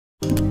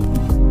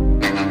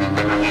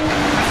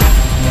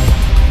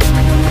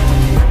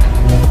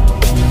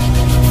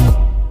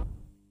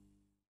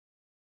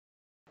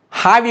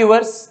Hi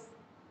viewers,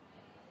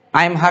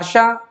 I am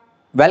Harsha.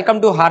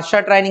 Welcome to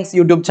Harsha Trainings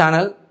YouTube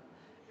channel,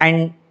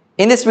 and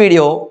in this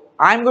video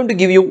I am going to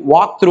give you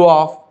walkthrough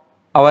of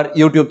our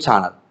YouTube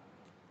channel.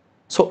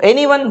 So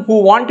anyone who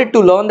wanted to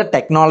learn the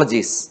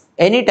technologies,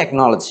 any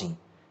technology,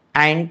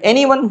 and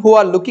anyone who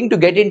are looking to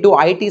get into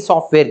IT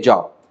software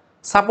job,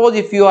 suppose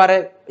if you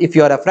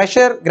are a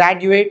fresher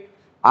graduate,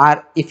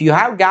 or if you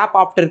have gap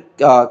after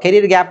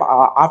career gap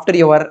after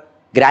your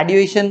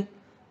graduation,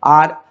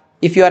 or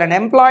if you are an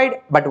employed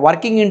but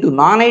working into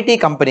non-IT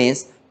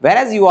companies,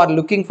 whereas you are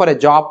looking for a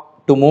job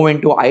to move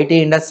into IT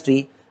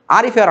industry,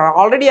 or if you are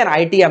already an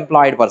IT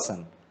employed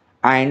person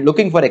and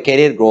looking for a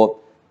career growth,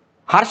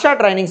 Harsha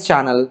Trainings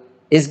channel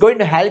is going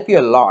to help you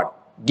a lot,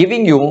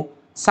 giving you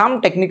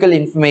some technical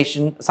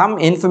information, some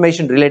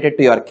information related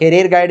to your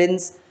career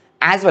guidance,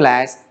 as well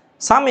as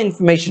some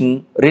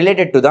information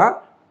related to the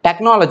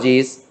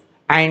technologies.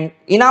 And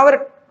in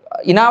our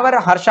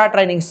Harsha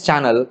Trainings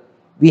channel,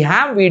 we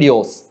have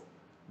videos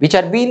which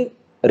are being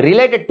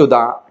related to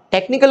the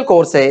technical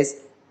courses,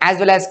 as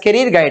well as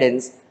career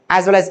guidance,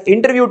 as well as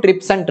interview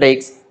tips and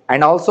tricks,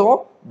 and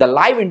also the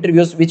live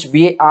interviews which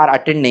we are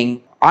attending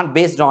on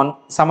based on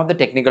some of the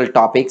technical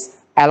topics,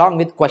 along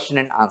with question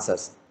and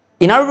answers.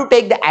 In order to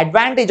take the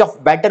advantage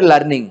of better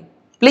learning,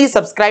 please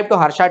subscribe to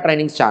Harsha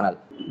Trainings channel.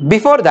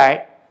 Before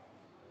that,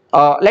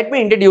 let me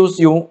introduce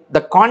you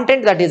the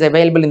content that is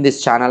available in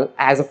this channel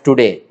as of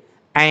today.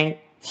 And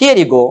here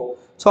you go.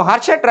 So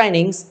Harsha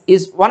Trainings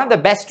is one of the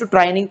best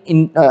training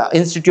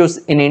institutes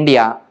in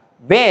India,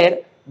 where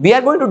we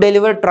are going to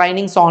deliver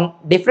trainings on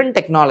different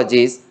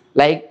technologies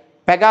like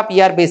Pega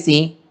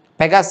PRPC,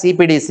 Pega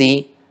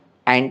CPDC,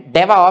 and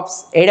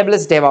DevOps,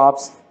 AWS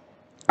DevOps,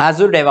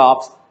 Azure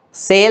DevOps,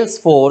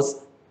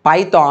 Salesforce,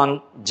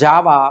 Python,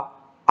 Java,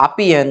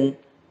 Appian,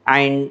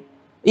 and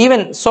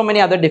even so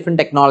many other different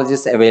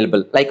technologies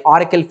available like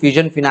Oracle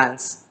Fusion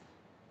Finance,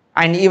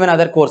 and even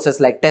other courses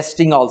like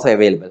testing also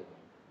available.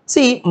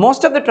 See,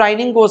 most of the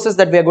training courses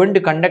that we are going to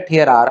conduct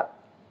here are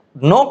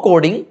no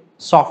coding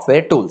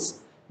software tools.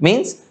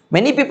 Means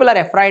many people are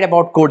afraid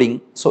about coding.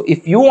 So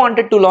if you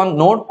wanted to learn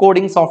no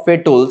coding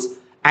software tools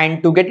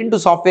and to get into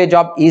software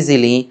job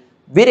easily,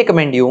 we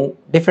recommend you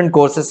different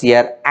courses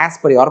here as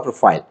per your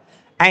profile.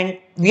 And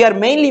we are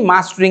mainly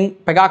mastering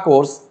Pega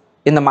course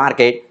in the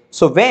market.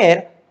 So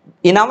where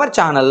in our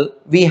channel,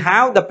 we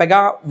have the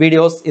Pega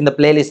videos in the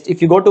playlist.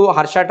 If you go to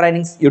Harsha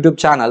Trainings YouTube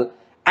channel,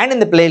 and in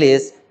the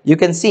playlist, you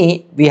can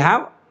see we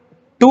have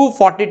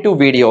 242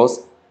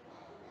 videos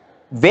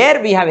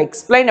where we have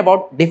explained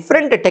about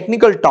different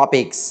technical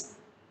topics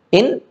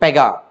in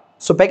Pega.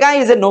 So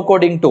Pega is a no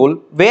coding tool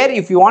where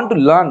if you want to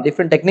learn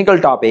different technical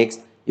topics,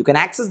 you can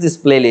access this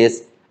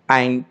playlist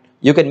and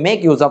you can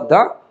make use of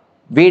the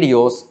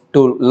videos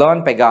to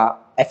learn Pega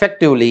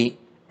effectively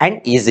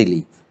and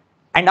easily.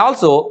 And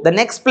also the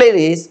next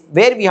playlist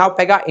where we have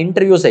Pega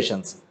interview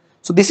sessions.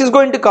 So this is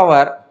going to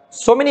cover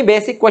so many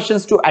basic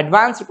questions to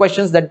advanced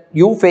questions that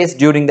you face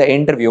during the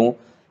interview.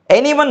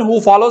 Anyone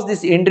who follows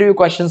this interview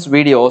questions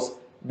videos,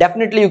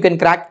 definitely you can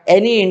crack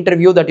any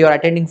interview that you are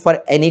attending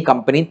for any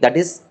company, that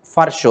is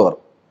for sure.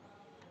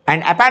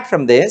 And apart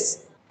from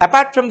this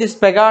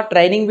Pega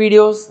training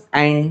videos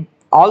and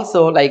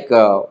also like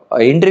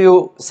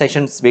interview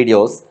sessions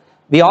videos,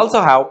 we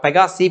also have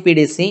Pega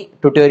CPDC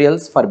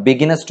tutorials for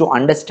beginners to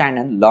understand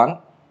and learn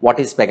what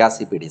is Pega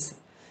CPDC.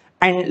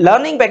 And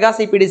learning Pega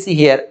CPDC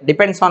here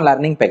depends on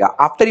learning Pega.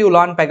 After you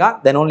learn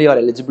Pega, then only you are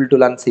eligible to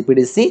learn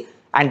CPDC,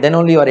 and then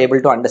only you are able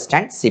to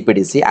understand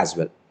CPDC as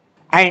well.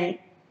 And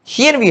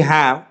here we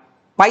have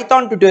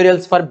Python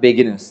tutorials for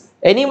beginners.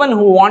 Anyone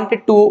who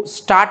wanted to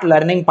start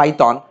learning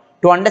Python,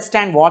 to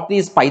understand what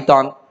is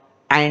Python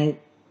and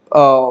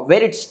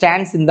where it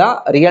stands in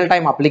the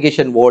real-time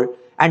application world,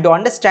 and to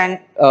understand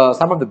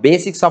some of the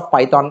basics of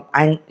Python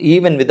and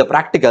even with the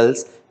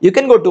practicals, you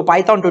can go to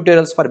Python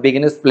tutorials for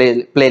beginners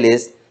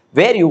playlist,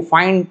 where you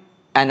find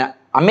an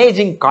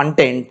amazing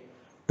content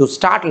to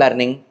start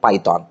learning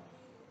Python.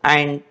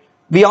 And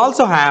we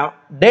also have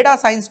data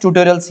science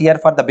tutorials here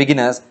for the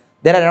beginners.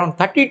 There are around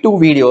 32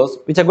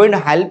 videos which are going to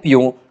help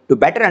you to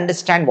better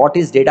understand what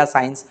is data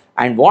science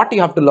and what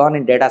you have to learn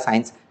in data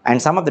science, and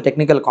some of the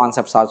technical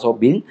concepts also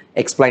being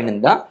explained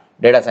in the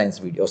data science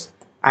videos.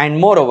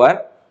 And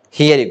moreover,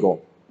 here you go.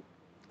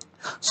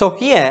 So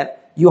here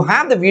you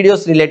have the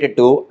videos related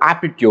to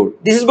Aptitude.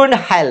 This is going to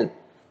help.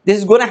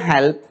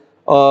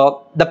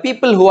 The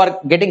people who are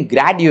getting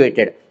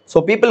graduated.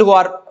 So people who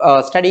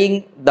are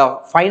studying the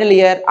final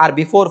year or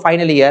before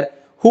final year,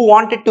 who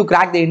wanted to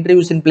crack the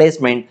interviews in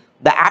placement,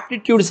 the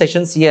Aptitude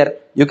sessions here,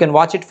 you can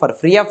watch it for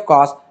free of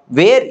cost,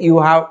 where you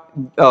have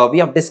we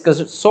have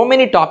discussed so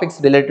many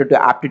topics related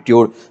to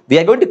Aptitude. We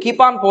are going to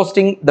keep on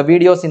posting the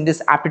videos in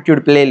this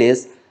Aptitude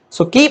playlist.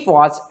 So keep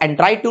watch and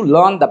try to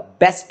learn the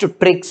best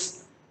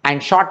tricks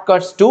and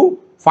shortcuts to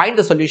find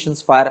the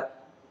solutions for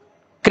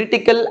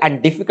critical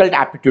and difficult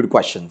aptitude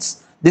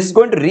questions. This is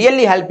going to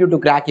really help you to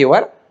crack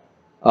your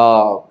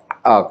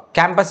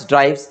campus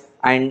drives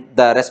and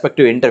the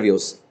respective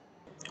interviews.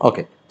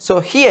 Okay,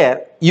 so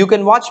here you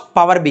can watch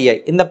Power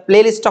BI. In the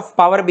playlist of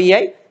Power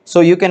BI,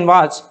 so you can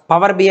watch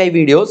Power BI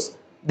videos.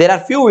 There are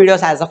few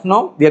videos as of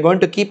now. We are going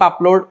to keep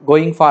upload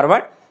going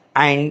forward,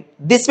 and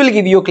this will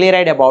give you a clear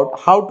idea about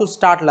how to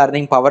start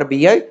learning Power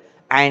BI,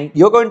 and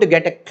you're going to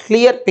get a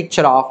clear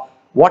picture of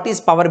what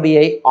is Power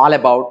BI all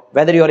about,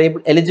 whether you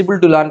are eligible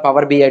to learn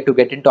Power BI to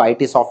get into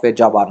IT software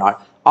job or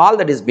not. All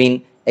that is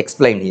being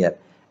explained here.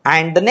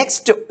 And the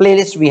next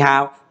playlist we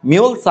have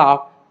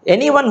MuleSoft.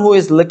 Anyone who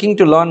is looking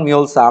to learn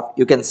MuleSoft,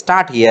 you can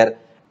start here.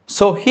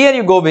 So here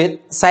you go with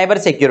cyber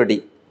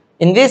security.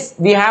 In this,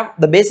 we have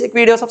the basic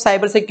videos of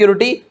cyber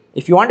security.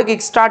 If you want to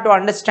kickstart to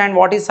understand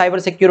what is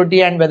cyber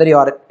security and whether you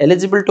are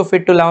eligible to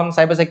fit to learn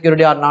cyber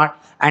security or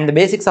not, and the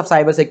basics of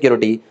cyber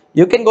security,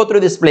 you can go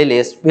through this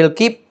playlist. We'll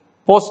keep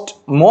post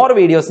more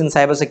videos in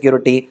cyber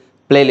security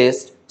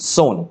playlist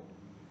soon.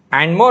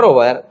 And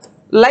moreover,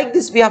 like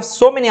this, we have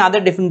so many other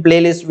different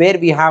playlists where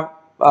we have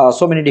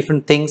so many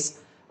different things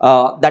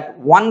that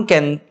one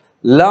can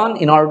learn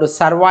in order to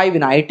survive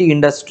in IT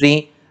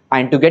industry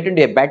and to get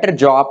into a better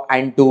job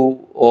and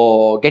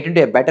to get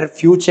into a better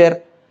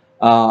future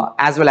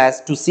as well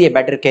as to see a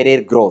better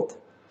career growth.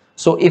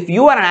 So if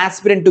you are an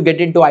aspirant to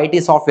get into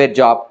IT software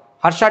job,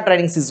 Harsha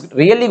Trainings is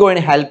really going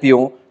to help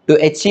you to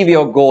achieve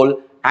your goal,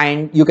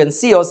 and you can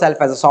see yourself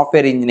as a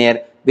software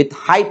engineer with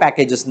high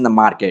packages in the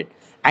market.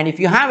 And if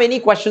you have any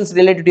questions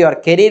related to your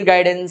career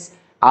guidance,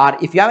 or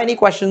if you have any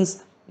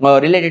questions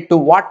related to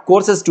what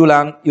courses to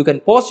learn, you can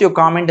post your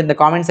comment in the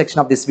comment section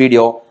of this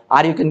video,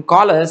 or you can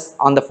call us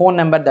on the phone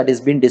number that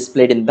is being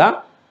displayed in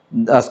the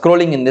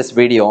scrolling in this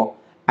video,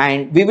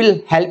 and we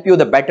will help you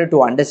the better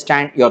to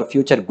understand your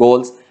future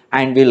goals,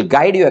 and we will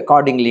guide you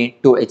accordingly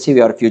to achieve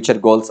your future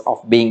goals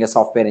of being a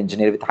software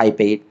engineer with high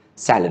paid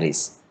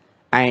salaries.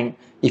 And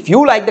if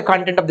you like the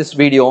content of this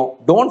video,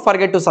 don't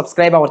forget to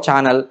subscribe our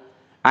channel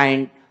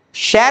and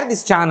share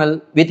this channel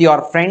with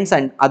your friends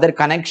and other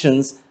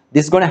connections.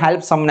 This is going to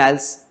help someone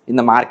else in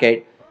the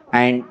market.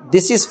 And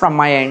this is from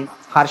my end,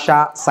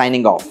 Harsha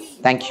signing off.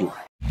 Thank you.